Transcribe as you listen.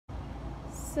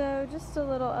So just a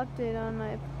little update on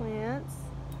my plants.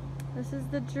 This is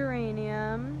the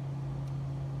geranium.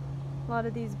 A lot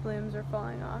of these blooms are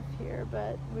falling off here,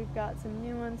 but we've got some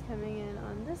new ones coming in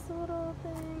on this little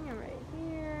thing, and right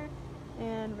here,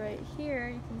 and right here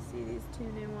you can see these two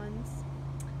new ones.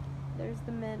 There's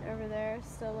the mint over there,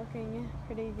 still looking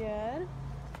pretty good.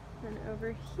 And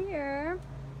over here,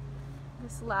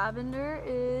 this lavender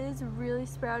is really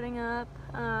sprouting up.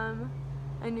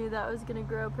 I knew that was gonna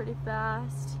grow pretty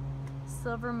fast.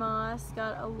 Silver moss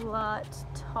got a lot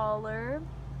taller.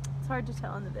 It's hard to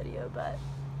tell in the video, but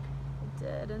it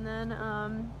did. And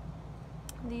then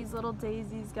these little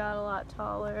daisies got a lot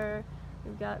taller.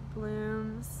 We've got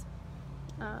blooms.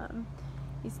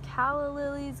 These calla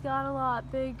lilies got a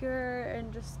lot bigger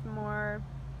and just more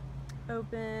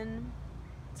open.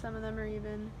 Some of them are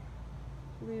even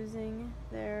losing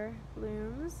their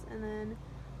blooms. And then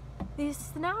these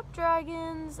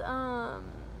snapdragons,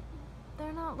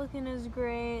 they're not looking as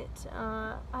great.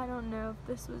 I don't know if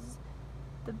this was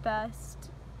the best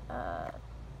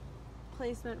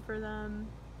placement for them.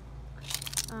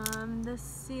 This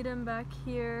sedum back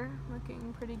here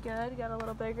looking pretty good, got a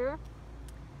little bigger.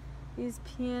 These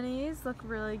peonies look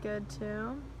really good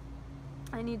too.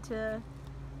 I need to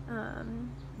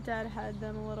deadhead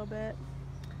them a little bit.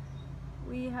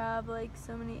 We have like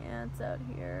so many ants out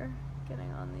here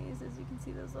getting on these, as you can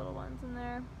see those little ones in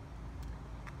there.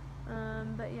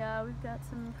 But yeah, we've got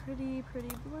some pretty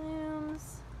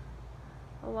blooms.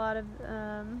 A lot of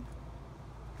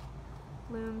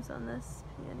blooms on this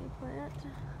peony plant.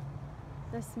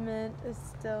 This mint is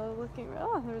still looking,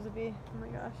 oh, there's a bee, oh my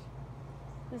gosh.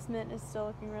 This mint is still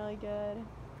looking really good.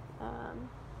 And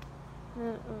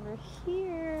then over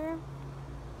here,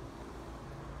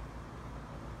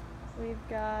 we've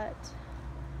got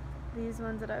these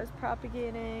ones that I was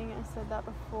propagating. I said that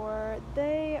before.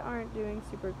 They aren't doing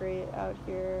super great out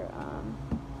here,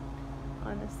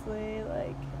 honestly.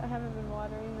 Like, I haven't been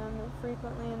watering them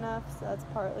frequently enough, so that's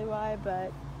partly why,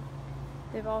 but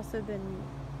they've also been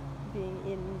being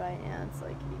eaten by ants.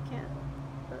 Like, you can't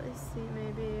really see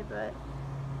maybe, but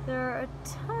there are a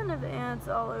ton of ants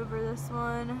all over this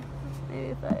one. Maybe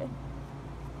if I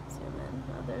zoom in.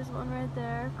 Oh, there's one right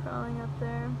there, crawling up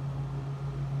there.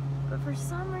 But for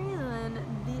some reason,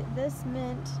 this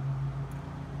mint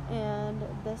and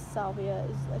this salvia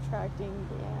is attracting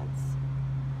the ants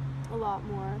a lot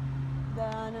more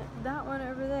than that one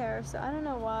over there. So I don't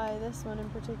know why this one in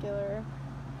particular,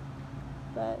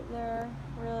 but they're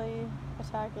really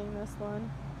attacking this one.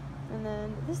 And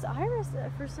then this iris,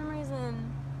 for some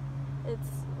reason,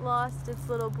 it's lost its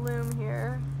little bloom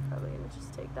here. Probably gonna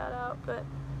just take that out, but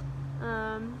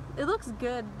it looks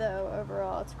good though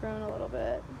overall. It's grown a little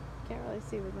bit. Can't really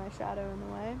see with my shadow in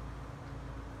the way.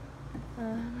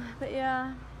 But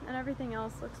yeah, and everything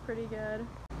else looks pretty good.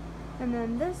 And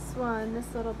then this one,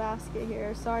 this little basket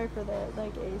here, sorry for the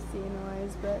like AC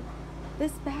noise, but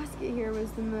this basket here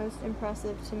was the most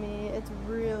impressive to me. It's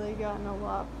really gotten a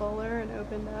lot fuller and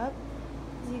opened up.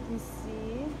 As you can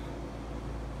see,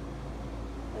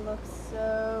 it looks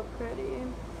so pretty.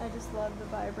 I just love the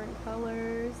vibrant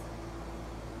colors,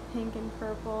 pink and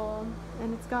purple,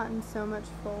 and it's gotten so much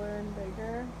fuller and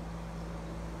bigger.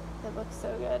 It looks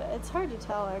so good. It's hard to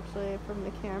tell actually from the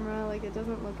camera, like it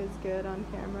doesn't look as good on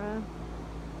camera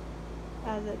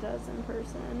as it does in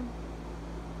person,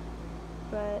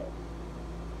 but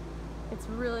it's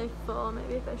really full.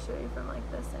 Maybe if I show you from like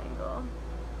this angle.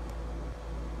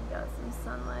 We got some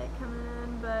sunlight coming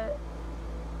in, but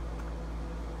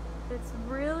it's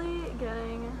really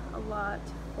getting a lot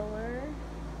fuller,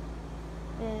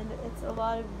 and it's a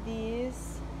lot of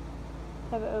these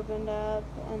have opened up,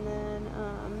 and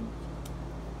then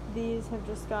these have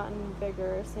just gotten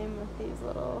bigger. Same with these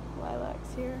little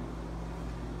lilacs here.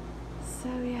 So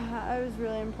yeah, I was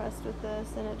really impressed with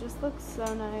this, and it just looks so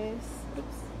nice.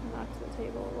 Oops, knocked the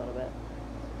table a little bit.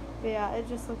 But yeah, it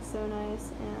just looks so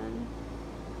nice, and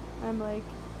I'm like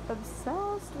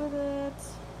obsessed with it.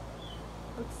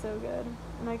 Looks so good.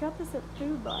 And I got this at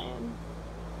Food Lion.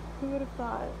 Who would have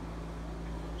thought?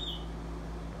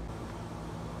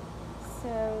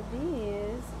 So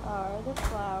these are the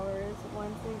flowers.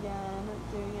 Once again,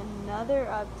 doing another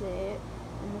update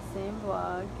in the same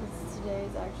vlog, because today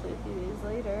is actually a few days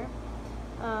later.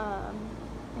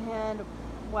 And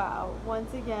wow,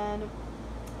 once again,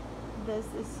 this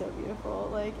is so beautiful.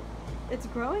 Like, it's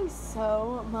growing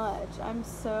so much. I'm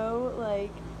so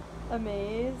like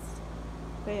amazed.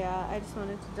 But yeah, I just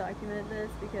wanted to document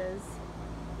this because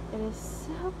it is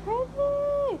so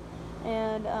pretty.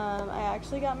 And I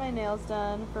actually got my nails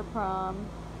done for prom.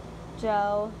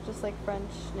 Gel, just like French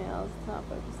nails. It's not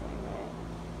focusing right.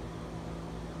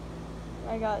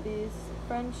 I got these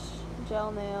French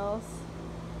gel nails.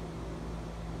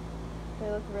 They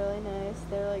look really nice.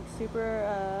 They're like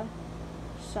super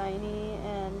shiny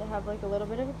and have like a little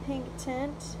bit of a pink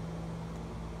tint.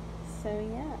 So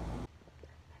yeah.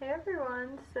 Hey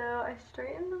everyone, so I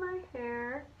straightened my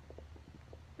hair.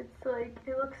 It's like,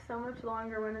 it looks so much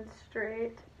longer when it's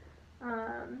straight.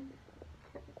 I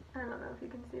don't know if you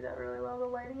can see that really well. The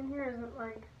lighting in here isn't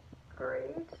like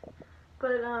great.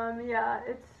 But yeah,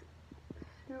 it's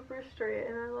super straight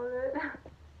and I love it.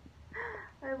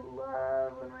 I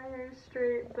love when my hair is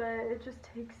straight, but it just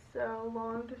takes so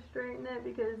long to straighten it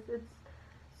because it's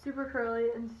super curly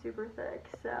and super thick,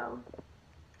 so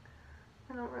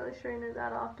I don't really straighten it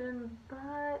that often.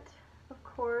 But of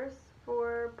course,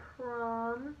 for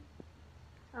prom,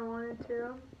 I wanted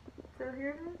to, so here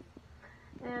it is.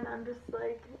 And I'm just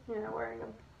like, you know, wearing a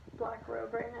black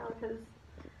robe right now because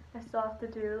I still have to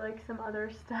do like some other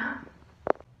stuff.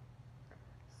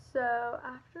 So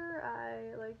after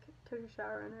I like took a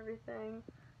shower and everything,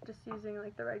 just using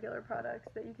like the regular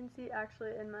products that you can see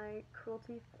actually in my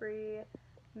cruelty-free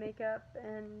makeup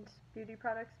and beauty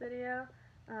products video.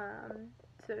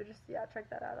 So just, yeah, check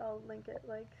that out. I'll link it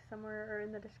like somewhere or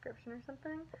in the description or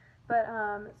something. But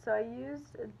so I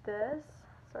used this.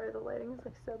 Sorry, the lighting is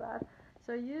like so bad.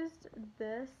 So I used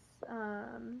this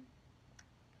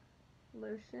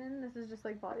lotion. This is just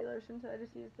like body lotion, so I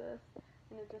just used this.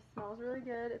 And it just smells really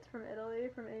good. It's from Italy,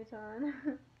 from Aton.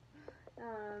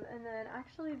 And then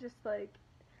actually just like,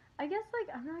 I guess like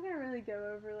I'm not gonna really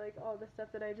go over like all the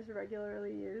stuff that I just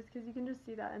regularly use because you can just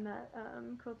see that in that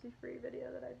cruelty-free video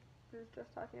that I was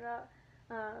just talking about.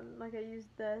 Like I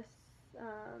used this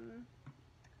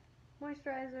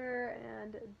moisturizer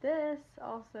and this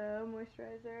also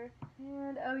moisturizer,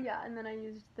 and oh yeah, and then I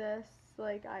used this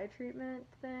like eye treatment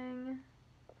thing.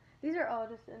 These are all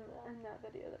just in that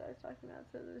video that I was talking about,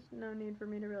 so there's no need for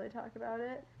me to really talk about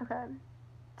it. Okay,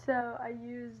 so I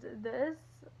used this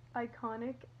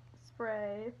iconic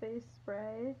spray, face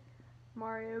spray,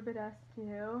 Mario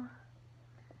Badescu,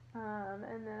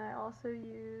 and then I also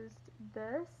used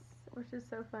this, which is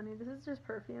so funny. This is just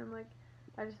perfume, like,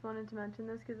 I just wanted to mention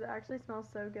this because it actually smells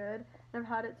so good. And I've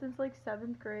had it since like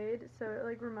 7th grade, so it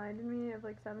like reminded me of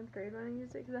like 7th grade when I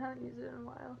used it because I haven't used it in a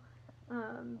while.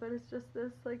 But it's just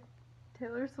this like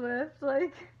Taylor Swift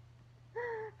like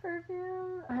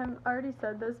perfume. I have already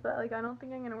said this, but like I don't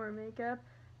think I'm gonna wear makeup.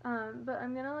 But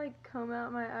I'm gonna like comb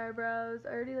out my eyebrows. I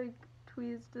already like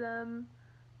tweezed them.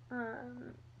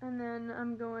 And then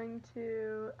I'm going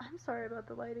to, I'm sorry about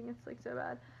the lighting, it's like so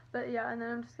bad. But yeah, and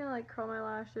then I'm just gonna like curl my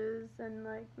lashes and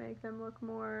like make them look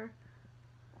more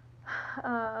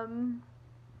long.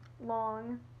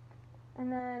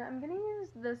 And then I'm gonna use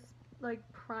this like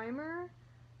primer,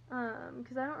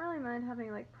 because I don't really mind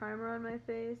having like primer on my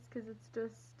face because it's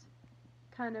just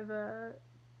kind of a,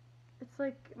 it's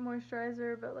like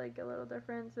moisturizer but like a little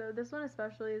different. So this one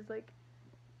especially is like,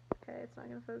 okay, it's not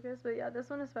gonna focus, but yeah,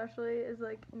 this one especially is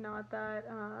like not that,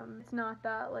 it's not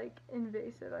that like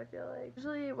invasive, I feel like.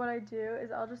 Usually what I do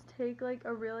is I'll just take like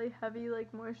a really heavy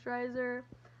like moisturizer,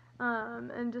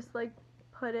 and just like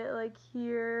put it like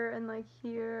here and like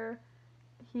here,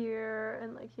 here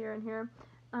and like here and here,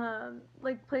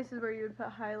 like places where you would put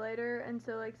highlighter. And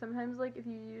so like sometimes like if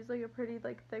you use like a pretty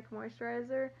like thick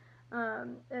moisturizer,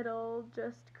 it'll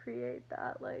just create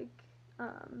that like,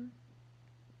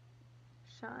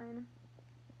 shine.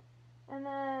 And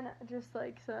then just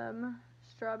like some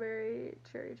strawberry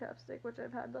cherry chapstick, which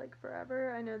I've had like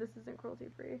forever. I know this isn't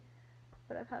cruelty free,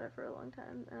 but I've had it for a long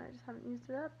time and I just haven't used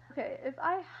it up. Okay, if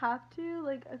I have to,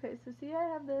 like, okay, so see I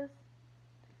have this.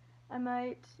 I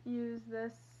might use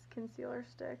this concealer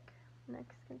stick,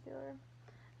 NYX concealer.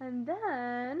 And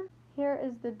then here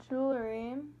is the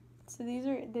jewelry. So these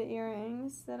are the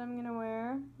earrings that I'm gonna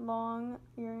wear, long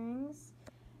earrings.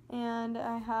 And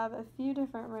I have a few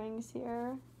different rings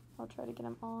here. I'll try to get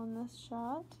them all in this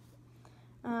shot.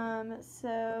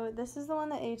 So this is the one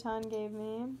that Aton gave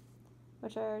me,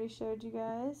 which I already showed you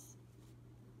guys.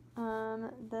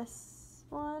 This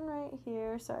one right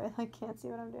here, sorry, I can't see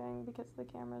what I'm doing because the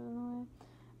camera's in the way.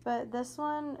 But this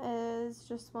one is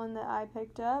just one that I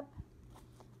picked up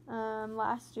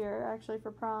last year, actually,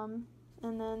 for prom.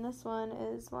 And then this one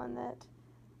is one that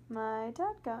my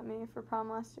dad got me for prom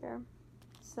last year.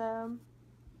 So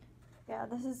yeah,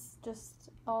 this is just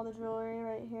all the jewelry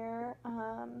right here.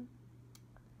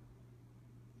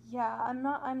 Yeah, I'm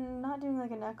not doing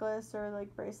like a necklace or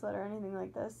like bracelet or anything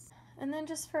like this. And then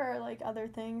just for like other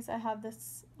things, I have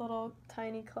this little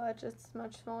tiny clutch. It's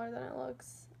much smaller than it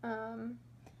looks. And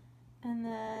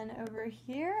then over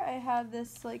here I have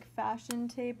this like fashion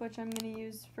tape, which I'm gonna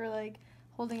use for like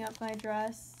holding up my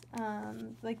dress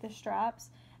like the straps.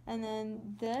 And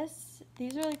then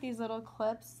these are like these little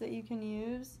clips that you can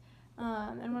use.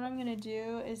 And what I'm gonna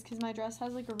do is, because my dress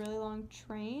has like a really long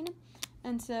train,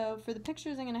 and so for the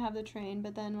pictures I'm gonna have the train,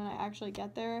 but then when I actually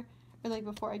get there, or like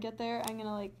before I get there, I'm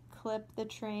gonna like clip the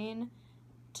train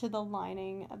to the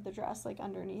lining of the dress, like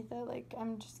underneath it. Like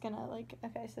I'm just gonna like,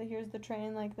 okay, so here's the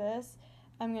train like this.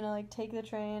 I'm gonna like take the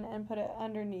train and put it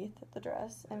underneath the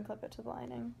dress and clip it to the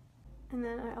lining. And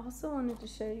then I also wanted to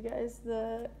show you guys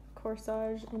the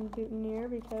corsage and boutonniere,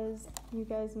 because you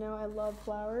guys know I love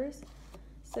flowers.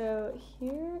 So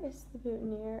here is the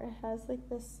boutonniere. It has like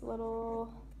this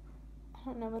little, I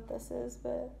don't know what this is,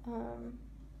 but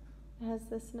it has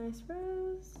this nice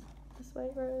rose, this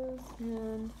white rose,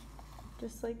 and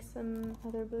just like some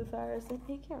other blue flowers. Like,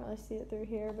 you can't really see it through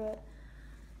here, but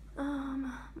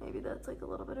maybe that's like a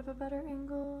little bit of a better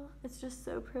angle. It's just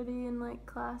so pretty and like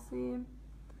classy.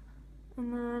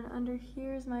 And then under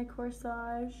here is my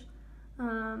corsage.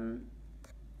 And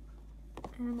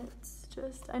it's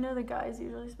just, I know the guy's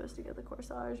usually supposed to get the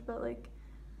corsage, but like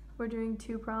we're doing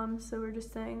 2 proms, so we're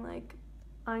just saying like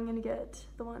I'm gonna get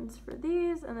the ones for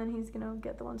these and then he's gonna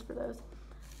get the ones for those.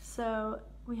 So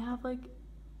we have like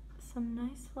some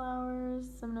nice flowers,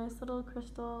 some nice little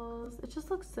crystals. It just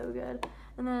looks so good.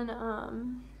 And then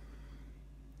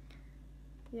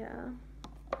yeah,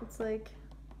 it's like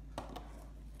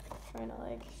trying to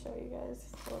like show you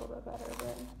guys a little bit better,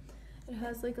 but it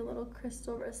has like a little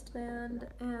crystal wristband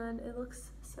and it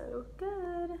looks so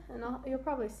good. And you'll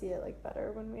probably see it like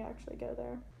better when we actually go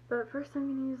there. But first I'm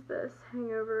gonna use this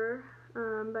Hangover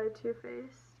by Too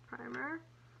Faced primer.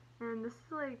 And this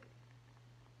is like,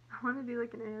 I want to do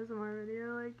like an ASMR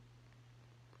video, like,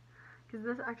 because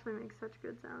this actually makes such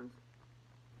good sounds.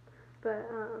 But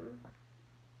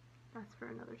that's for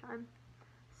another time.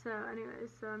 So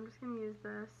anyways, so I'm just gonna use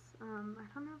this. I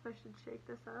don't know if I should shake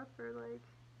this up or like,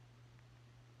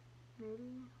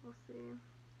 maybe, we'll see.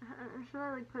 Or should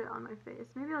I like put it on my face?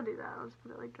 Maybe I'll do that. I'll just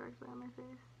put it like directly on my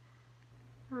face.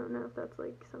 I don't know if that's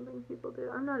like something people do.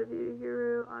 I'm not a beauty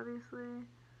guru, obviously.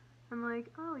 I'm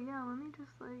like, oh yeah, let me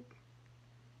just like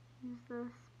use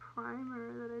this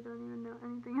primer that I don't even know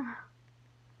anything about.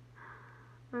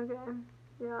 Okay,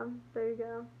 yeah, there you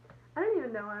go. I don't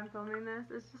even know why I'm filming this.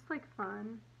 It's just like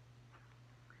fun.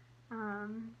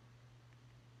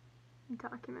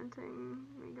 Documenting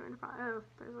me going to prom. Oh,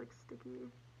 there's like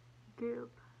sticky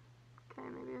goop. Okay,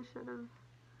 maybe I should have.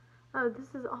 Oh,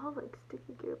 this is all like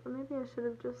sticky goop. Or maybe I should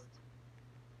have just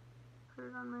put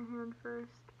it on my hand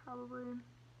first, probably.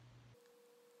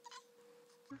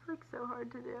 It's like so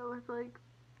hard to do with like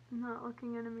not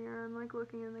looking in a mirror and like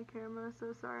looking in the camera.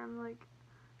 So sorry, I'm like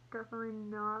definitely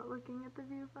not looking at the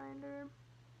viewfinder.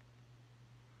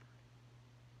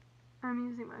 I'm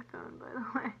using my phone, by the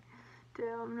way,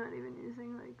 too. I'm not even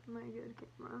using like my good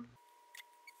camera.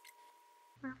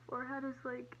 My forehead is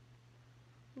like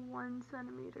 1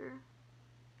 centimeter.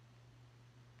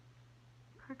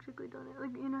 Practically done it.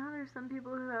 Like, you know how there's some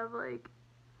people who have like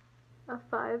a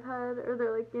 5 head, or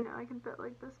they're like, you know, I can fit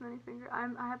like this many fingers. I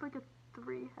have like a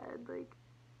 3 head, like,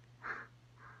 oh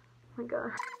my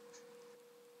god.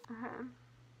 Okay.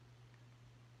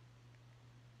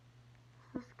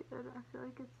 This is good. I feel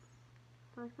like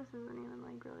this isn't even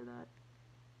like really that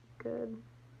good.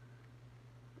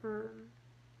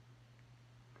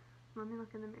 Let me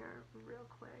look in the mirror real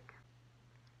quick.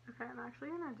 Okay, I'm actually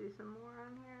gonna do some more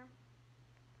on here,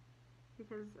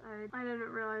 because I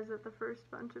didn't realize that the first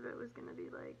bunch of it was gonna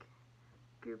be like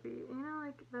goopy. You know,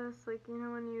 like this, like, you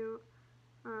know when you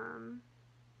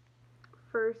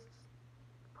first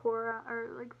pour out,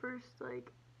 or like first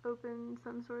like open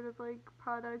some sort of like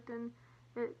product and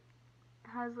it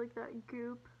has like that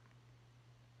goop.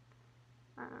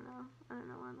 I don't know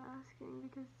why I'm asking,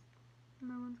 because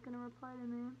no one's gonna reply to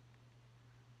me.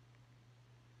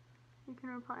 You can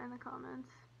reply in the comments.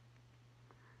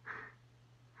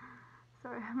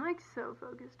 Sorry, I'm like so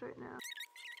focused right now.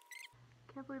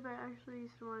 Can't believe I actually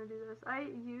used to want to do this. I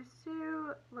used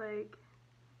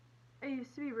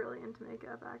to be really into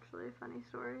makeup, actually. Funny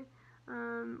story.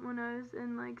 When I was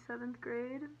in like 7th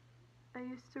grade, I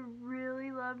used to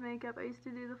really love makeup. I used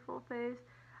to do the full face.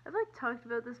 I've like talked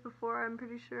about this before, I'm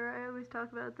pretty sure. I always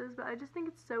talk about this, but I just think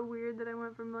it's so weird that I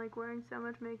went from like wearing so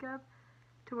much makeup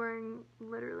to wearing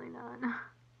literally none.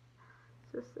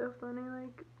 It's just so funny,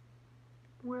 like,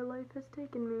 where life has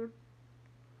taken me.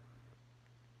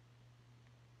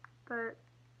 But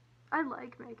I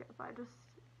like makeup. I just,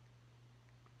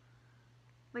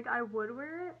 like, I would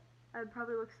wear it. I'd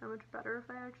probably look so much better if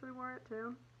I actually wore it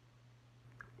too.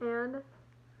 And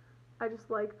I just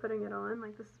like putting it on.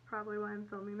 Like, this is probably why I'm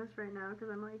filming this right now,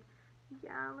 because I'm like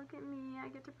yeah, look at me. I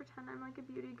get to pretend I'm like a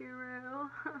beauty guru.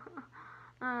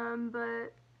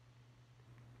 But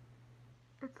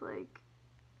it's like,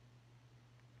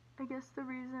 I guess the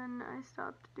reason I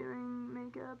stopped doing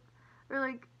makeup, or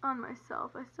like on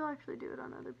myself, I still actually do it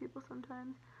on other people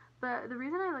sometimes, but the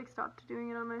reason I like stopped doing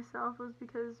it on myself was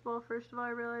because, well, first of all, I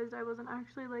realized I wasn't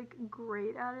actually like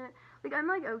great at it. Like, I'm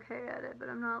like okay at it, but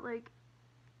I'm not like,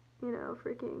 you know,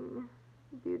 freaking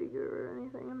beauty guru or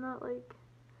anything. I'm not like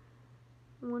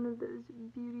one of those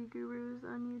beauty gurus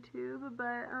on YouTube,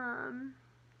 but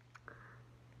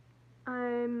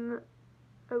I'm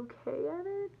okay at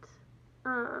it.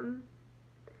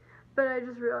 But I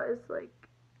just realized like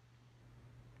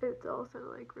it's also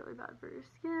like really bad for your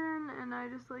skin, and I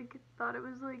just like thought it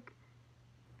was like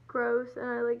gross, and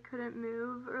I like couldn't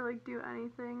move or like do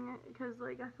anything because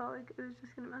like I felt like it was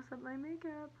just gonna mess up my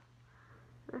makeup.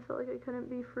 And I felt like I couldn't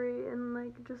be free and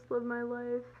like just live my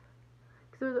life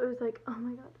because it was always like, oh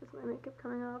my god, is my makeup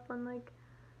coming off? And like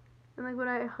when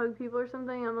I hug people or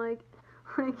something, I'm like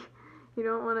like you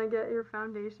don't want to get your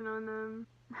foundation on them.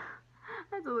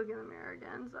 I have to look in the mirror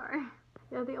again, sorry.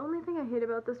 Yeah, the only thing I hate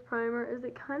about this primer is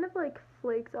it kind of like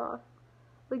flakes off.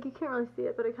 Like, you can't really see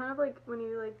it, but it kind of like, when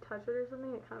you like touch it or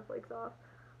something, it kind of flakes off,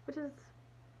 which is,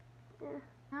 yeah.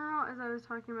 Now, as I was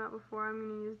talking about before, I'm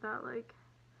gonna use that like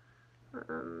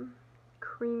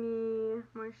creamy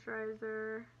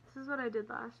moisturizer. This is what I did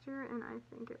last year, and I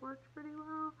think it worked pretty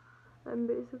well. I'm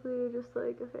basically just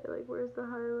like, okay, like where's the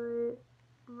highlight?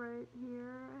 Right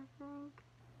here, I think.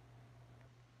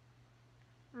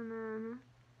 And then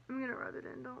I'm gonna rub it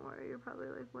in, don't worry. You're probably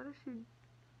like, what is she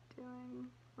doing?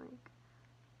 Like,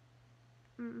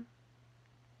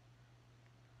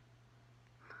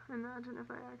 imagine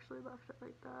if I actually left it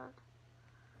like that.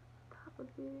 That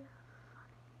would be funny.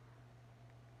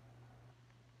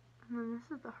 And then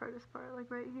this is the hardest part,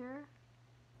 like right here.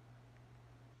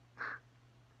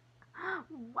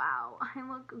 Wow, I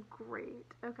look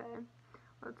great. Okay,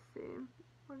 let's see.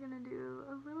 We're gonna do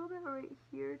a little bit right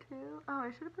here too. Oh,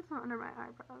 I should have put some under my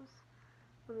eyebrows.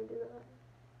 Let me do that.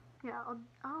 Yeah,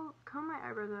 I'll comb my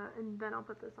eyebrows out and then I'll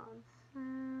put this on. So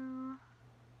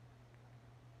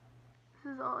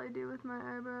this is all I do with my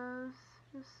eyebrows.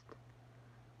 Just,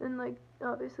 and like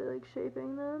obviously like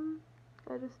shaping them.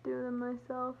 I just do them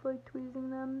myself, like tweezing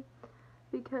them,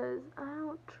 because I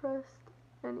don't trust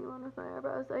anyone with my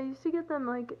eyebrows. I used to get them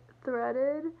like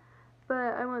threaded, but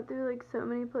I went through like so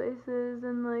many places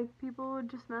and like people would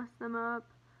just mess them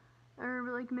up or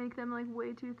like make them like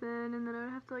way too thin, and then I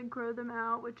would have to like grow them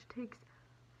out, which takes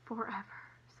forever.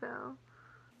 So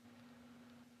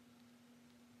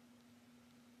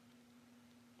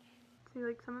see,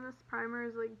 like some of this primer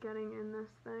is like getting in this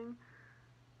thing.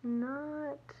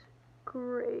 Not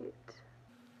great.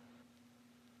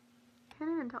 Can't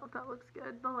even tell if that looks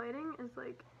good. The lighting is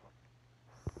like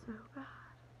so bad.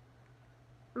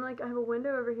 I'm like, I have a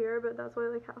window over here, but that's why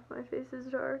like half my face is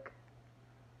dark.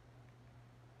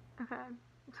 Okay.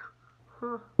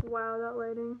 Huh, wow, that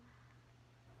lighting.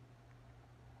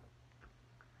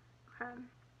 Okay.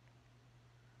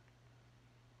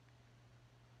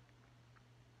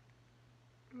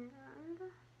 And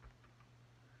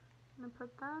I'm gonna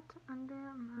put that under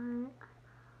my eyebrows.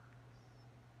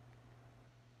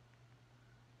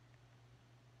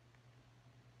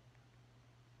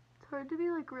 It's hard to be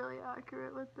like really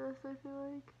accurate with this, I feel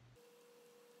like.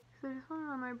 Cause I just want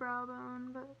it on my brow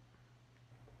bone,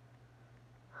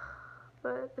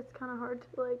 but it's kind of hard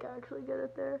to like actually get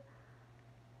it there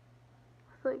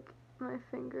with like my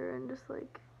finger and just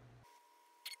like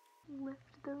lift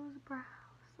those brows,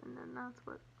 and then that's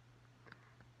what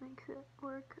makes it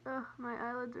work. Ugh, my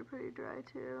eyelids are pretty dry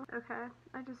too. Okay,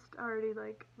 I just already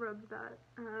like rubbed that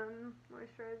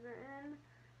moisturizer in.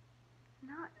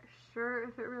 Not sure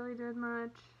if it really did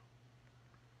much.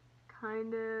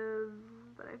 Kind of,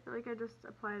 but I feel like I just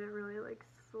applied it really like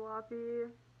sloppy.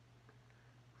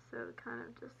 So it kind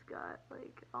of just got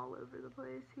like all over the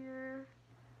place here.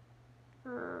 I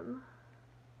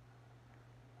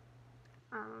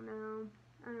don't know.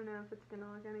 I don't know if it's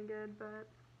gonna look any good, but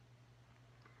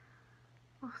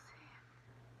we'll see.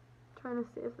 I'm trying to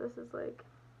see if this is like,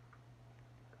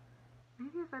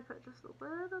 maybe if I put just a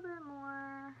little bit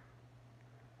more,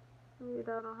 maybe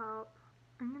that'll help.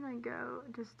 I'm gonna go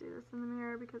just do this in the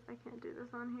mirror because I can't do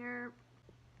this on here.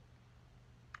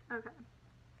 Okay.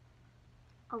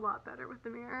 A lot better with the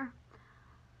mirror.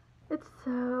 It's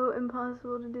so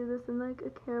impossible to do this in like a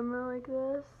camera like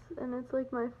this, and it's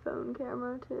like my phone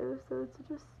camera too, so it's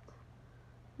just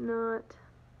not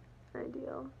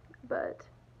ideal. But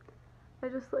I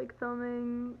just like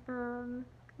filming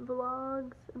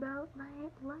vlogs about my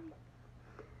life.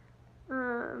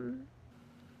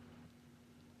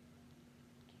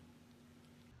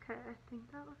 Okay, I think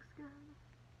that looks good.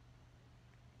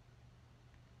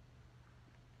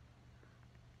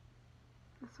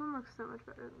 This one looks so much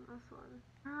better than this one.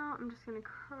 Now I'm just gonna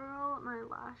curl my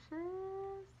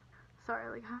lashes. Sorry,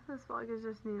 like half this vlog is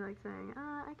just me like saying,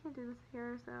 I can't do this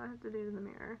here, so I have to do it in the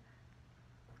mirror.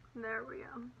 There we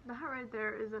go. That right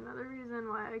there is another reason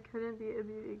why I couldn't be a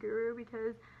beauty guru,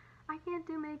 because I can't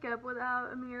do makeup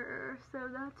without a mirror, so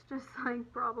that's just like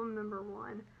problem number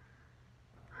one.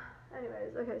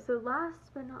 Anyways, okay, so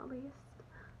last but not least,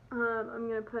 I'm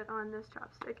gonna put on this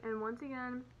chapstick, and once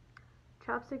again,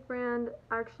 chapstick brand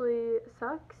actually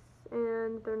sucks,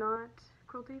 and they're not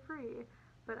cruelty free,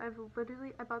 but I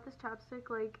bought this chapstick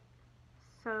like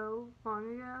so long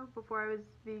ago, before I was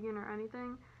vegan or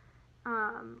anything.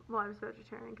 Well, I was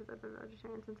vegetarian, because I've been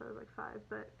vegetarian since I was like 5,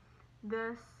 but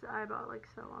this I bought like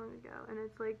so long ago, and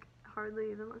it's like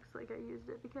hardly even looks like I used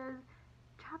it, because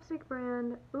chapstick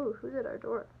brand, ooh, who's at our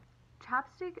door?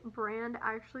 Chapstick brand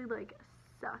actually like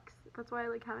sucks. That's why I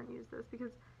like haven't used this,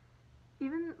 because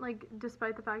even like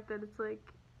despite the fact that it's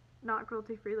like not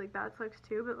cruelty free, like that sucks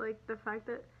too, but like the fact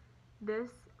that this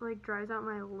like dries out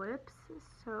my lips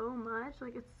so much,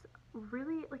 like it's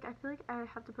really like I feel like I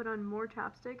have to put on more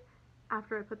chapstick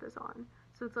after I put this on.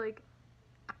 So it's like,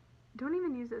 don't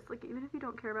even use this. Like, even if you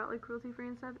don't care about like cruelty free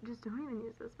and stuff, just don't even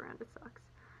use this brand. It sucks.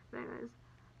 But anyways,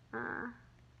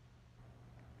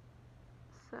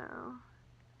 so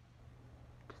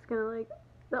just gonna like,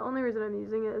 the only reason I'm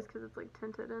using it is because it's like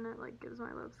tinted and it like gives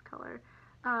my lips color.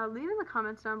 Leave in the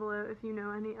comments down below if you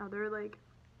know any other like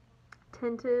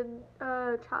tinted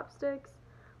chapsticks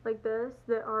like this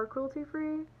that are cruelty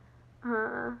free.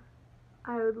 I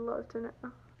would love to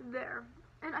know. There.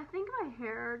 And I think my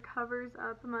hair covers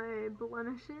up my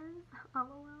blemishes,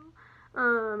 lol,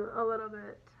 a little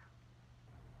bit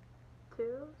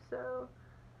too, so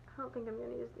I don't think I'm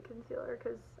gonna use the concealer,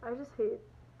 because I just hate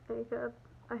makeup.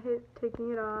 I hate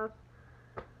taking it off.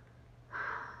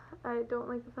 I don't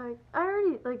like the fact, I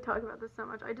already like talk about this so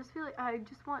much, I just feel like I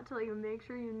just want to like make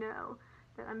sure you know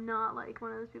that I'm not like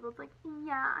one of those people that's like,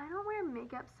 yeah, I don't wear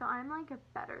makeup, so I'm like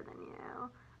better than you.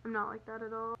 I'm not like that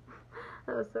at all.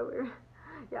 That was so weird.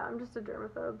 Yeah, I'm just a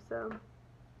germaphobe, so.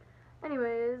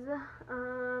 Anyways,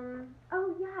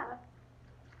 oh yeah.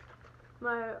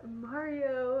 My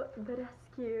Mario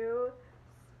Badescu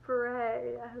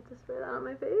spray. I have to spray that on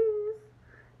my face,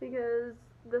 because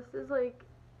this is like,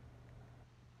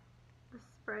 the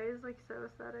spray is like so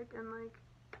aesthetic, and like,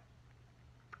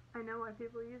 I know why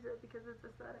people use it, because it's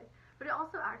aesthetic. But it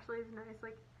also actually is nice,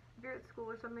 like, if you're at school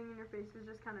or something and your face is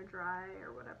just kind of dry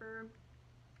or whatever,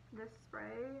 this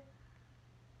spray,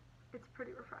 it's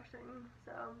pretty refreshing,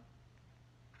 so.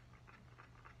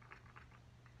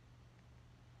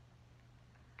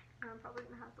 I'm probably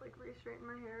gonna have to like re-straighten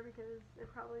my hair, because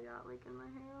it probably got like in my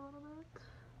hair a little bit,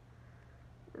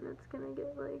 and it's gonna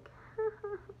get like,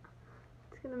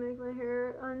 it's gonna make my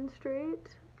hair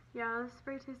unstraight. Yeah, this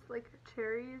spray tastes like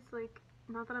cherries, like,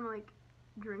 not that I'm like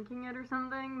drinking it or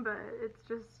something, but it's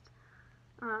just,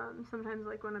 sometimes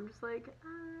like when I'm just like,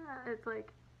 it's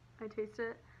like, I taste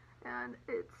it, and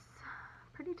it's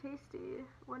pretty tasty.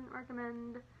 Wouldn't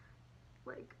recommend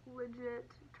like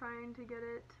legit trying to get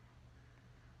it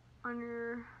on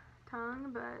your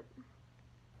tongue, but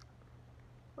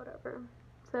whatever.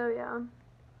 So yeah,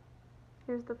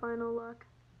 here's the final look.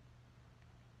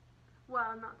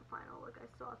 Well, not the final look, I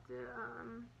still have to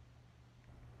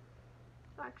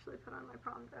actually put on my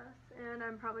prom dress, and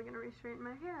I'm probably gonna re-straighten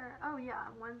my hair. Oh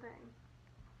yeah, one thing.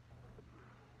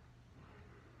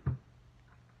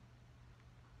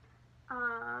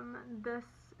 This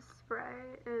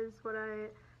spray is what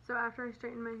so after I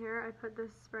straighten my hair, I put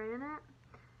this spray in it.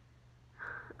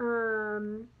 I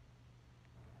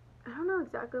don't know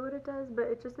exactly what it does, but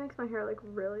it just makes my hair like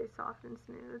really soft and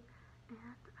smooth, and I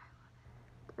love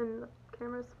it. And the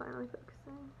camera's finally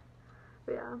focusing.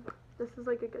 But yeah, this is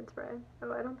like a good spray.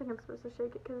 Oh, I don't think I'm supposed to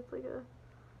shake it, because it's like a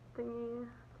thingy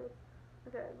tip.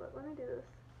 Okay, but let me do this.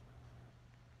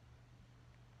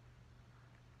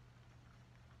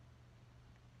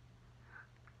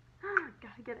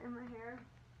 Gotta get it in my hair.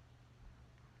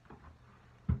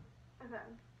 Okay.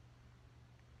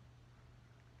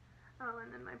 Oh,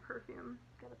 and then my perfume.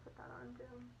 Gotta put that on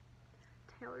too.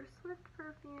 Taylor Swift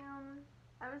perfume.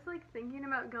 I was like thinking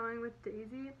about going with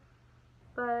Daisy,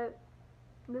 but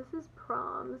this is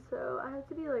prom, so I have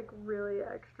to be like really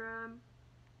extra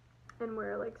and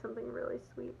wear like something really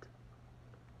sweet.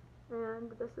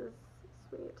 And this is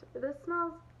sweet. This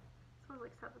smells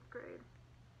like 7th grade.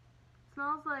 It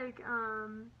smells like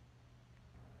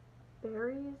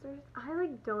berries, or I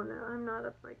like don't know. I'm not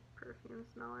a like perfume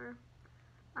smeller.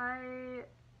 I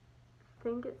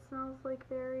think it smells like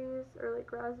berries or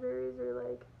like raspberries or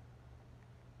like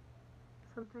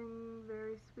something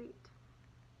very sweet.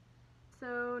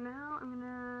 So now I'm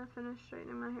gonna finish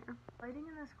straightening my hair. Lighting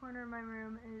in this corner of my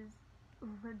room is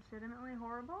legitimately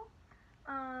horrible,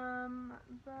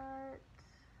 but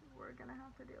we're gonna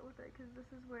have to deal with it because this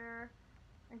is where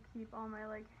I keep all my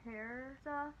like hair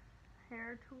stuff,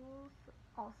 hair tools,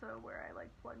 also where I like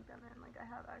plug them in. Like I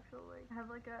have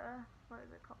like a, what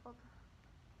is it called?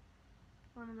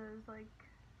 One of those like,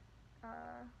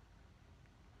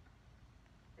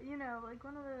 you know, like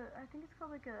one of the, I think it's called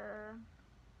like a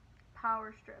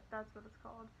power strip, that's what it's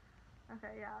called.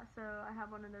 Okay, yeah, so I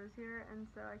have one of those here, and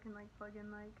so I can like plug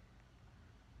in like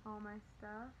all my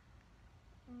stuff.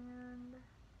 And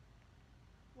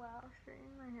wow,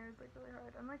 straightening my hair is like really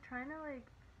hard. I'm like trying to like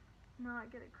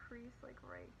not get a crease like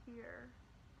right here.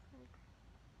 It's like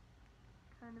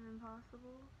kind of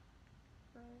impossible,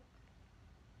 but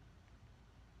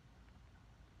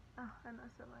oh, I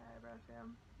messed up my eyebrow too.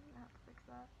 I'm gonna have to fix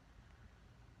that,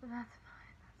 but that's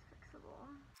fine, that's fixable.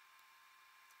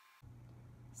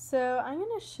 So I'm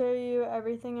going to show you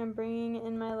everything I'm bringing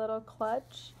in my little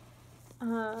clutch.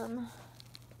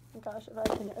 Gosh, if I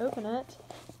can open it.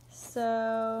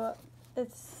 So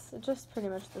it's just pretty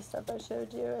much the stuff I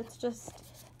showed you. It's just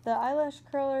the eyelash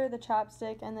curler, the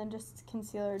chapstick, and then just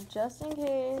concealer just in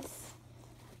case.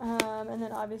 And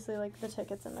then obviously like the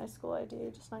tickets and my school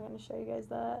ID. Just not going to show you guys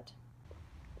that.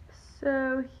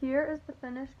 So here is the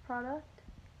finished product.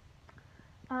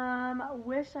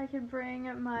 Wish I could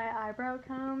bring my eyebrow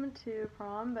comb to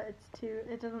prom, but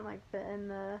it doesn't like fit in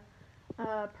the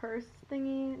purse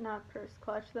thingy, not purse,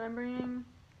 clutch that I'm bringing.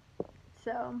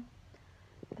 So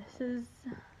this is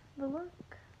the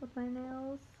look with my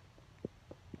nails.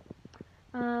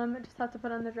 I just have to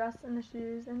put on the dress and the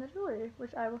shoes and the jewelry,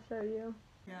 which I will show you.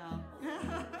 Yeah.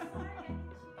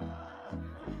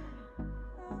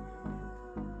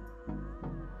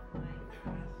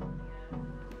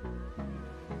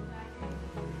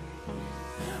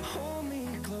 Hold me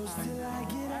close till I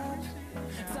get up.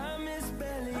 Time is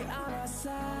barely on our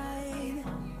side.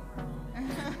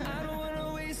 I don't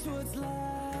wanna waste what's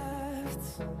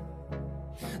left.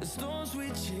 The storms we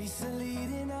chase are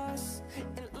leading us.